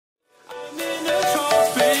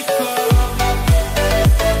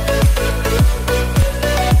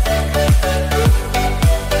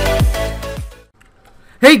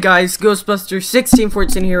Hey guys,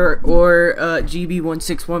 Ghostbuster1614 here, or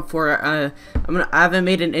GB1614. I haven't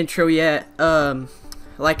made an intro yet,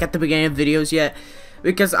 like at the beginning of videos yet,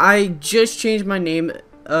 because I just changed my name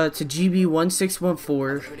to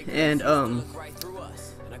GB1614, and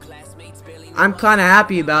I'm kind of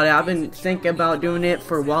happy about it. I've been thinking about doing it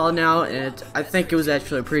for a while now, and I think it was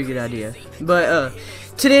actually a pretty good idea. But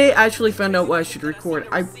today I actually found out what I should record.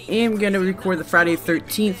 I am gonna record the Friday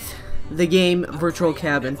 13th. The game Virtual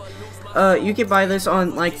Cabin. You can buy this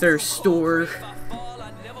on like their store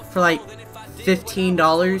for like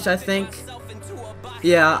 $15, I think.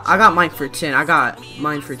 Yeah, I got mine for 10. I got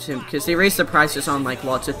mine for 10 because they raised the prices on like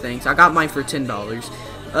lots of things. I got mine for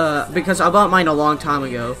 $10 because I bought mine a long time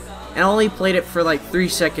ago and I only played it for like 3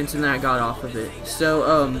 seconds and then I got off of it.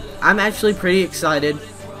 So I'm actually pretty excited.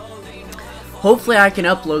 Hopefully I can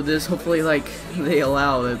upload this. Hopefully like they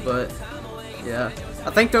allow it, but yeah. I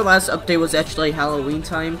think their last update was actually Halloween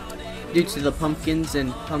time, due to the pumpkins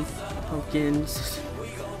and pumpkins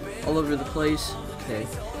all over the place. Okay,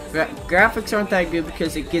 graphics aren't that good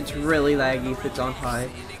because it gets really laggy if it's on high.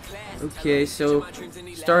 Okay, so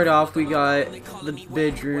start off, we got the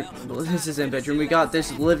bedroom. Well, this isn't bedroom. We got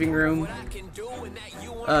this living room,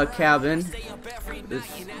 cabin. This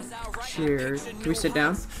chair. Can we sit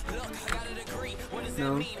down?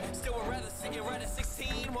 No.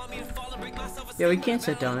 Yeah, we can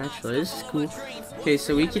sit down actually. This is cool. Okay,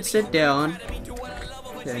 so we can sit down.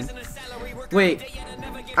 Okay. Wait,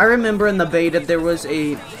 I remember in the beta there was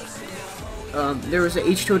a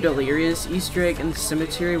H2O Delirious Easter egg in the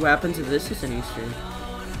cemetery. What happened to this? Is an Easter egg.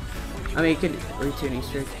 I mean, it could lead to an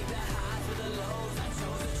Easter egg.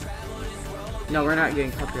 No, we're not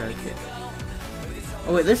getting copyrighted yet.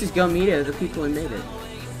 Oh wait, this is Gumita, the people who made it.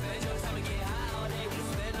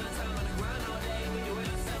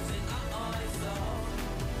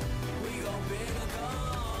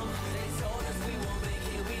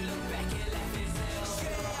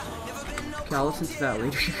 Okay, I'll listen to that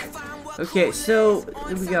later. Okay, so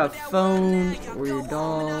we got a phone or your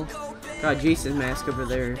doll. Got Jason's mask over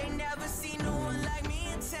there.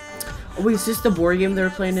 Oh wait, is this the board game they were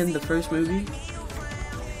playing in the first movie?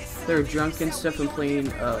 They were drunk and stuff and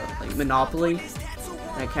playing like Monopoly.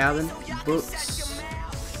 That cabin. Books.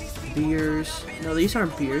 Beers. No, these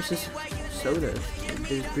aren't beers. This is soda.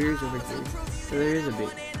 There's beers over here. So there is a bit.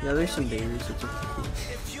 Yeah, there's some beers. It's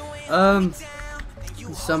okay.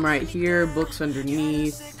 Some right here, books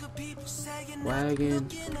underneath, wagon,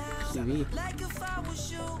 TV.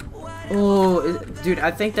 Oh, dude, I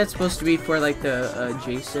think that's supposed to be for like the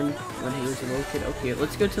Jason when he was a little kid. Okay,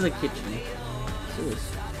 let's go to the kitchen. What's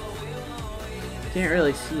this? Can't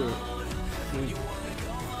really see it. Okay.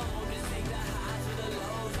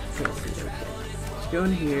 Let's go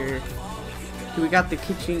in here. Okay, we got the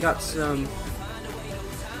kitchen, got some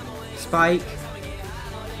Spike,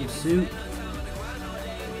 some soup.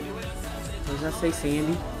 Does that say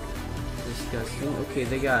Sandy? Disgusting. Okay,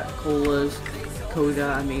 they got colas, coda,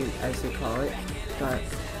 I mean, as they call it.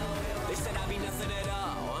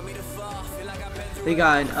 They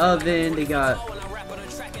got an oven, they got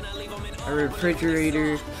a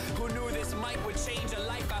refrigerator,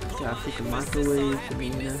 got a freaking microwave. I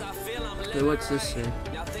mean, wait, what's this say?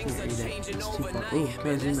 Can't read it. It's too far. Oh,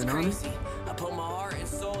 can I zoom in on it?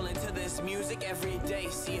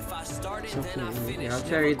 Something here. I'll try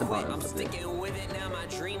to read the bottom of it.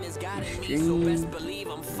 Stream.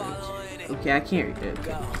 Okay, I can't read it.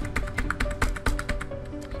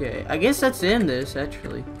 Okay, I guess that's in this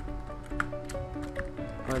actually.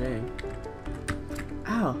 Oh dang.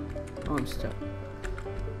 Ow. Oh, I'm stuck.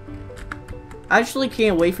 I actually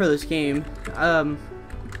can't wait for this game. I'm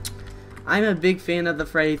a big fan of the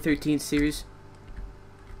Friday 13th series.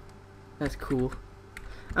 That's cool.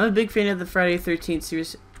 I'm a big fan of the Friday 13th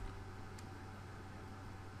series.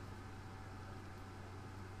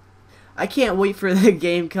 I can't wait for the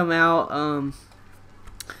game come out.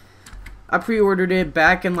 I pre-ordered it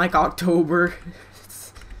back in like October.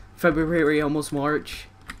 It's February, almost March.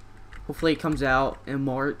 Hopefully it comes out in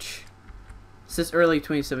March. It says early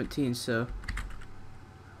 2017, so.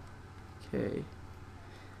 Okay.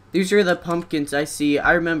 These are the pumpkins I see.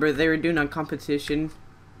 I remember they were doing a competition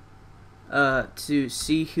to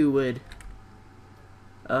see who would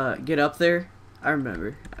get up there. I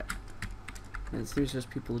remember. And it seems those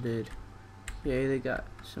people did. Okay, they got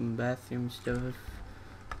some bathroom stuff.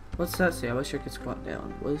 What's that say? I wish I could squat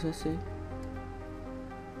down. What does that say?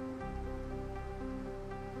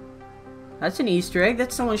 That's an Easter egg.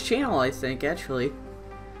 That's someone's channel, I think, actually.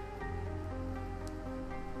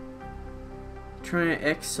 Trying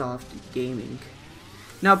Xsoft Gaming.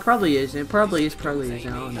 No, it probably isn't. It probably is, I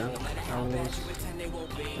don't know.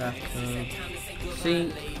 Bathtub.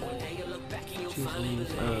 Sink.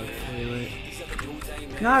 Toilet.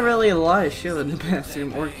 Not really a lot of shit in the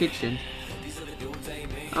bathroom or kitchen.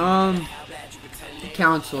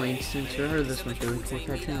 Counseling center. I heard this one's really cool.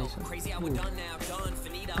 Can I turn this on? Ooh.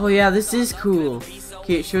 Oh yeah, this is cool.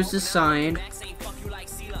 Okay, it shows the sign.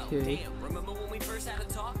 Okay.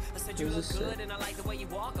 Here's a set.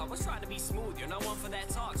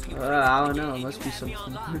 I don't know. It must be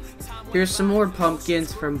something. Here's some more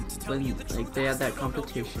pumpkins from when like they had that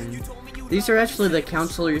competition. These are actually the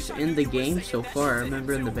counselors in the game so far. I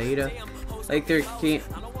remember in the beta, like they're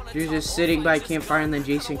just sitting by a campfire and then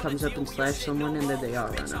Jason comes up and slashes someone and then they all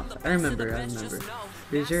run off. I remember.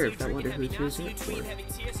 Reserved. I wonder who's reserved for.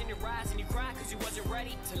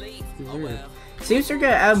 Reserved. Seems they're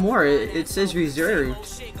gonna add more. It says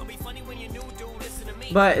reserved.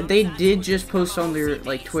 But they did just post on their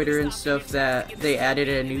like Twitter and stuff that they added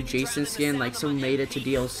a new Jason skin, like someone made it to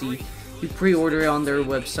DLC. You pre-order it on their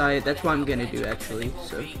website. That's what I'm gonna do actually.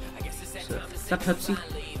 So is that Pepsi?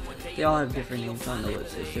 They all have different names. I don't know what it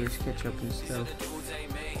says. There's ketchup and stuff.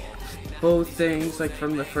 Both things like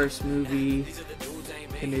from the first movie.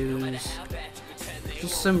 Canoes.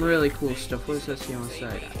 Just some really cool stuff. What does that say on the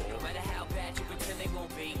side?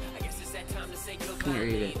 Can't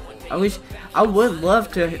read it. I would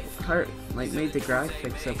love to like make the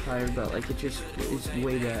graphics up higher, but like it just is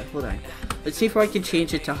way bad. Hold on. Let's see if I can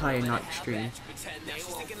change it to high and not extreme.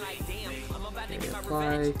 Okay,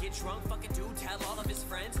 apply.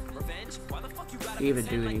 Didn't even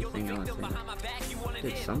do anything, I don't think.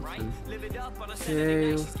 Did something.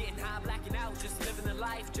 Okay.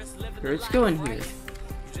 Let's go in here.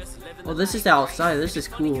 Well, this is outside. This is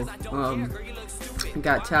cool.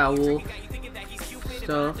 Got towel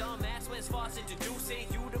stuff.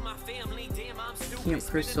 Camp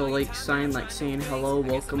Crystal Lake sign like saying hello,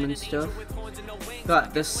 welcome and stuff.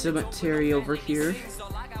 Got the cemetery over here.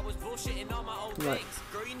 What?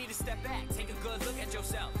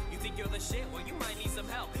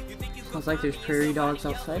 Sounds like there's prairie dogs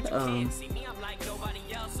outside.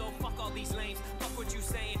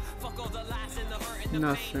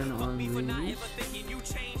 Nothing on these.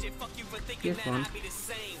 Here's one.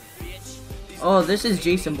 Oh, this is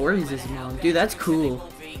Jason Voorhees' mom. Dude, that's cool.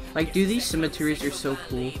 Like, dude, these cemeteries are so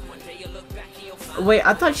cool. Wait,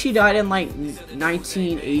 I thought she died in like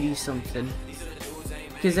 1980 something.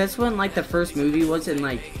 Because that's when like the first movie was, and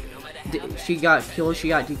like she got killed, she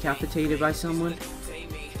got decapitated by someone.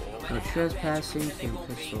 No trespassing, Camp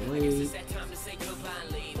Crystal Lake.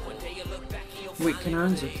 Wait, can I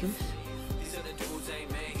unzip this?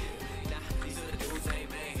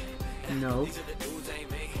 No.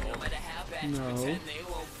 No.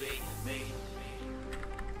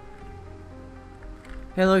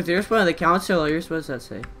 Hey, look, there's one of the counselors. What does that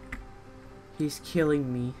say? He's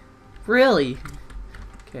killing me. Really?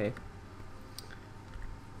 Okay.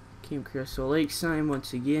 Camp Crystal Lake sign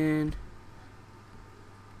once again.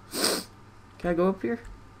 Can I go up here?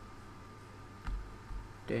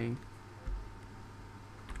 Dang.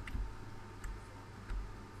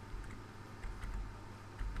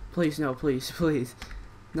 Please, no, please, please.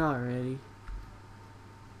 Not already.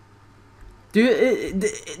 Dude,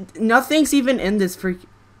 nothing's even in this freak.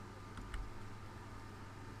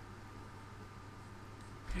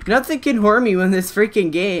 Nothing can harm me when this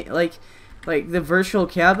freaking game, like the virtual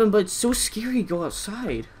cabin, but it's so scary to go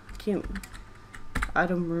outside. I can't.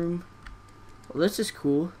 Item room. Well, this is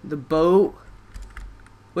cool. The boat.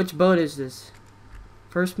 Which boat is this?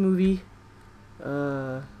 First movie.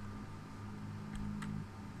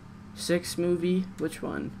 6 movie. Which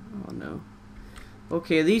one? Oh no.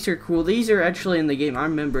 Okay, these are cool. These are actually in the game. I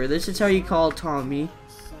remember. This is how you call Tommy.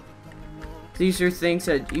 These are things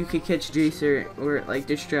that you could catch Jason or like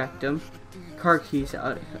distract him. Car keys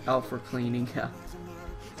out for cleaning. Yeah.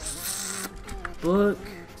 Book.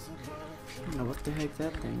 I don't know what the heck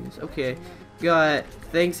that thing is. Okay, got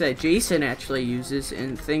things that Jason actually uses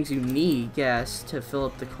and things you need. Gas to fill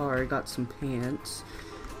up the car. Got some pants.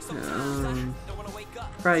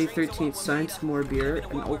 Friday 13th science, more beer,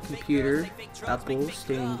 an old computer, apple,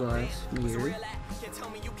 stained glass, mirror.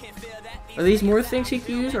 Are these more things you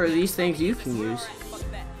can use, or are these things you can use?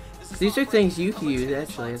 These are things you can use,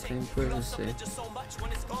 actually, I think. What does it say?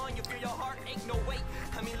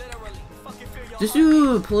 Just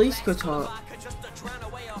do police guitar.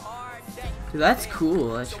 Dude, that's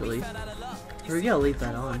cool, actually. We're gonna leave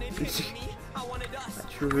that on.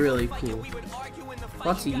 That's really cool.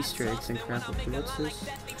 Lots of Easter eggs and crap. Okay, what's this?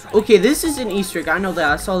 Okay, this is an Easter egg. I know that.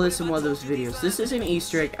 I saw this in one of those videos. This is an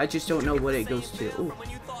Easter egg. I just don't know what it goes to. Ooh.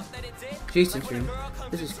 Jason's room.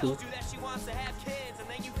 This is cool.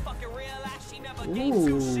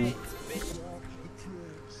 Ooh.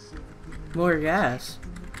 More gas.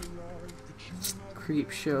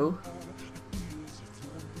 Creep show.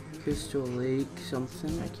 Crystal Lake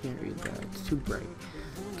something. I can't read that. It's too bright.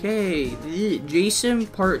 Okay, Jason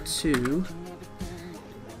Part 2.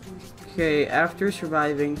 Okay, after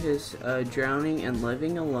surviving his drowning and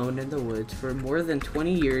living alone in the woods for more than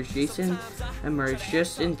 20 years, Jason emerged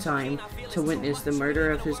just in time to witness the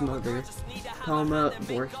murder of his mother, Palma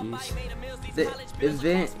Voorhees. The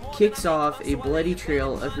event kicks off a bloody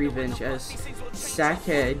trail of revenge as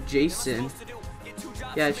Sackhead Jason.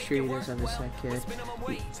 Yeah, it's true, he does have a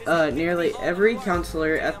Sackhead. Nearly every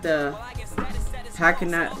counselor at the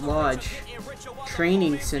Hackanat Lodge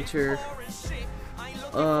Training Center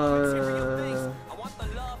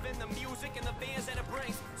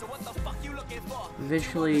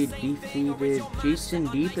eventually defeated Jason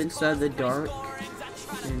deep inside the dark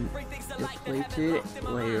and depleted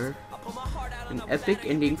layer. An epic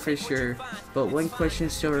ending for sure, but one question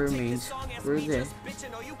still remains. Where are they?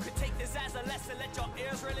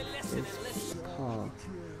 It's Paul.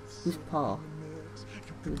 Who's Paul?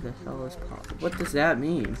 Who the hell is Paul? What does that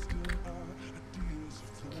mean?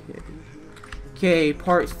 Okay,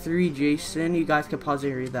 part 3, Jason. You guys can pause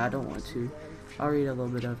and read that. I don't want to. I'll read a little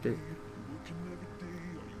bit of it.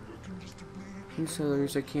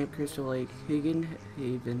 Settlers at Camp Crystal Lake,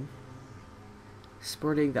 Haven,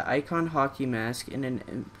 sporting the icon hockey mask and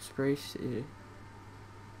an expressive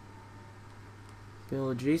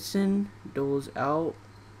Bill. Jason doles out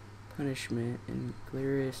punishment in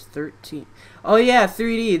Glorious 13. Oh yeah,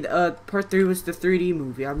 3D. Part 3 was the 3D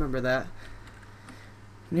movie. I remember that.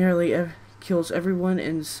 Nearly kills everyone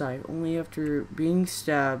in sight, only after being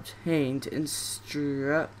stabbed, hanged, and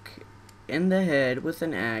struck in the head with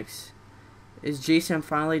an axe. Is Jason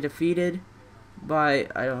finally defeated by,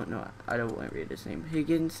 I don't know, I don't want to read his name,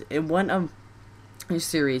 Higgins, in one of his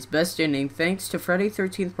series' best ending. Thanks to Friday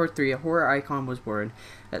 13th Part 3, a horror icon was born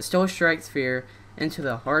that still strikes fear into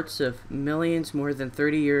the hearts of millions more than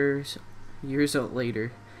 30 years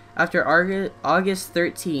later. After August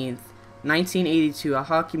 13th, 1982, a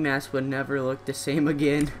hockey mask would never look the same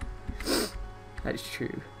again. That's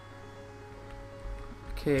true.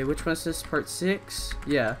 Okay, which one's this? Part 6?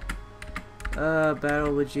 Yeah.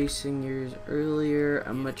 Battle with Jason years earlier.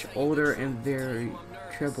 A much older and very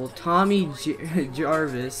troubled Tommy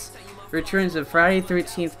Jarvis returns on Friday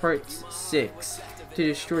 13th Part 6 to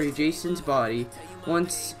destroy Jason's body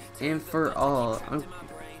once and for all. I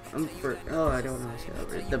don't know how to say that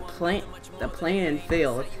word. The plan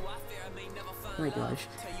failed. Oh my gosh.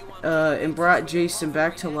 And brought Jason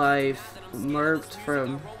back to life, marked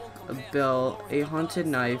from a bell, a haunted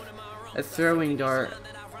knife, a throwing dart.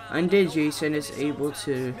 Undead Jason is able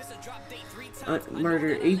to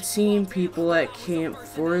murder 18 people at Camp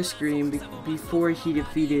Forest Green before he's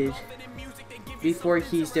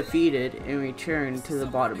defeated and returned to the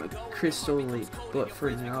bottom of Crystal Lake. But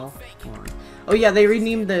for now, on. Oh yeah, they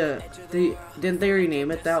renamed didn't they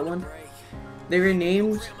rename it, that one? They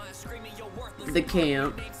renamed the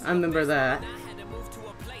camp. I remember that.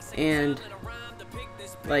 And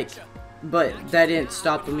like, but that didn't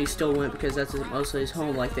stop him. He still went because that's mostly his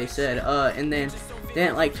home, like they said. And then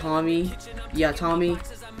like Tommy drowned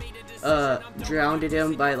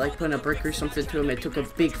him by like putting a brick or something to him. It took a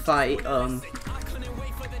big fight. And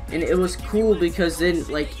it was cool because then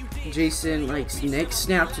like Jason like neck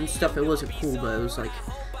snapped and stuff. It wasn't cool, but it was like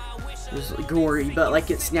gory, but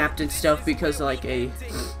like it snapped and stuff because like a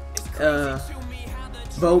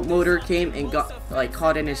boat motor came and got like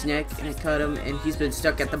caught in his neck and it cut him, and he's been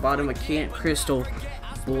stuck at the bottom of Camp Crystal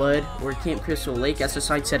Blood or Camp Crystal Lake, as the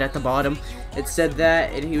sign said at the bottom. It said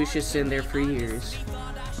that, and he was just in there for years.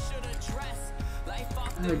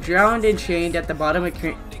 Drowned and chained at the bottom of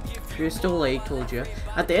Crystal Lake, told you.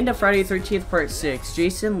 At the end of Friday 13th Part 6,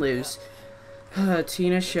 Jason lives.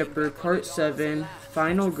 Tina Shepard, Part 7,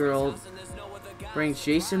 Final Girl, brings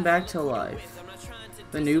Jason back to life.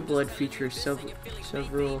 The New Blood features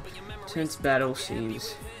several tense battle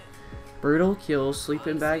scenes, brutal kills,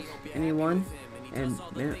 sleeping bag anyone, and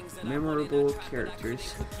memorable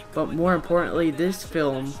characters. But more importantly, this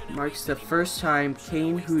film marks the first time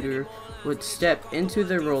Kane Hodder would step into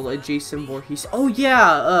the role of Jason Voorhees. Oh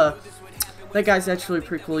yeah, that guy's actually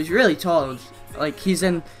pretty cool. He's really tall. Like, he's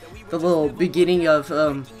in the little beginning of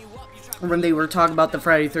when they were talking about the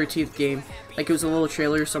Friday 13th game. Like, it was a little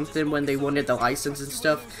trailer or something when they wanted the license and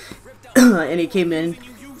stuff. And he came in,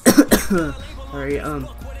 sorry, and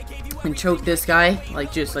choked this guy.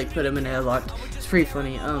 Like, just, like, put him in a headlock. It's pretty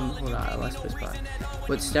funny. Hold on, I lost my spot.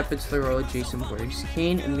 Would step into the role of Jason Voorhees.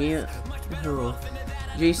 Kane and Mia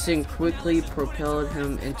Jason quickly propelled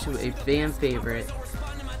him into a fan favorite,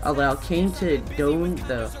 allow Kane to don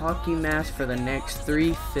the hockey mask for the next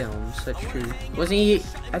 3 films. That's true. Wasn't he?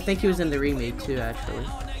 I think he was in the remake too, actually.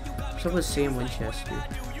 So was Sam Winchester.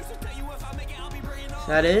 Is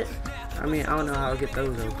that it? I mean, I don't know how I'll get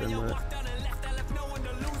those open, but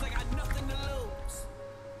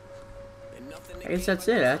I guess that's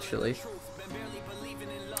it, actually.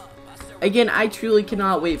 Again, I truly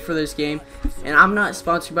cannot wait for this game, and I'm not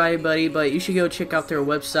sponsored by anybody, but you should go check out their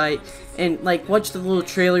website and like watch the little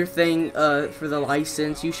trailer thing for the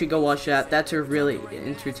license. You should go watch that. That's really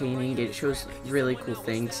entertaining. It shows really cool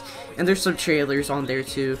things, and there's some trailers on there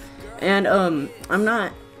too. And I'm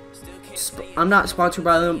not sponsored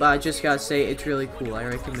by them, but I just gotta say it's really cool. I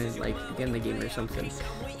recommend like getting the game or something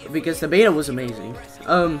because the beta was amazing.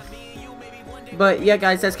 But yeah,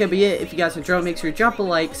 guys, that's gonna be it. If you guys enjoyed, make sure to drop a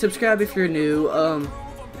like, subscribe if you're new.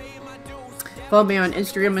 Follow me on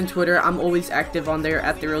Instagram and Twitter. I'm always active on there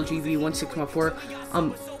at GB1614.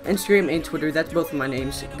 Instagram and Twitter, that's both of my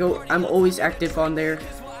names. I'm always active on there.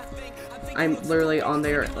 I'm literally on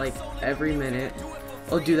there like every minute.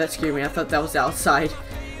 Oh, dude, that scared me. I thought that was outside.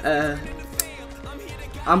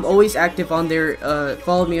 I'm always active on there.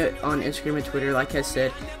 Follow me on Instagram and Twitter, like I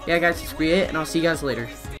said. Yeah, guys, that's be it, and I'll see you guys later.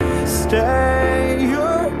 Stay,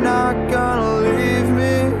 you're not gonna leave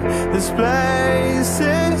me. This place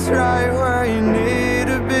is right where you need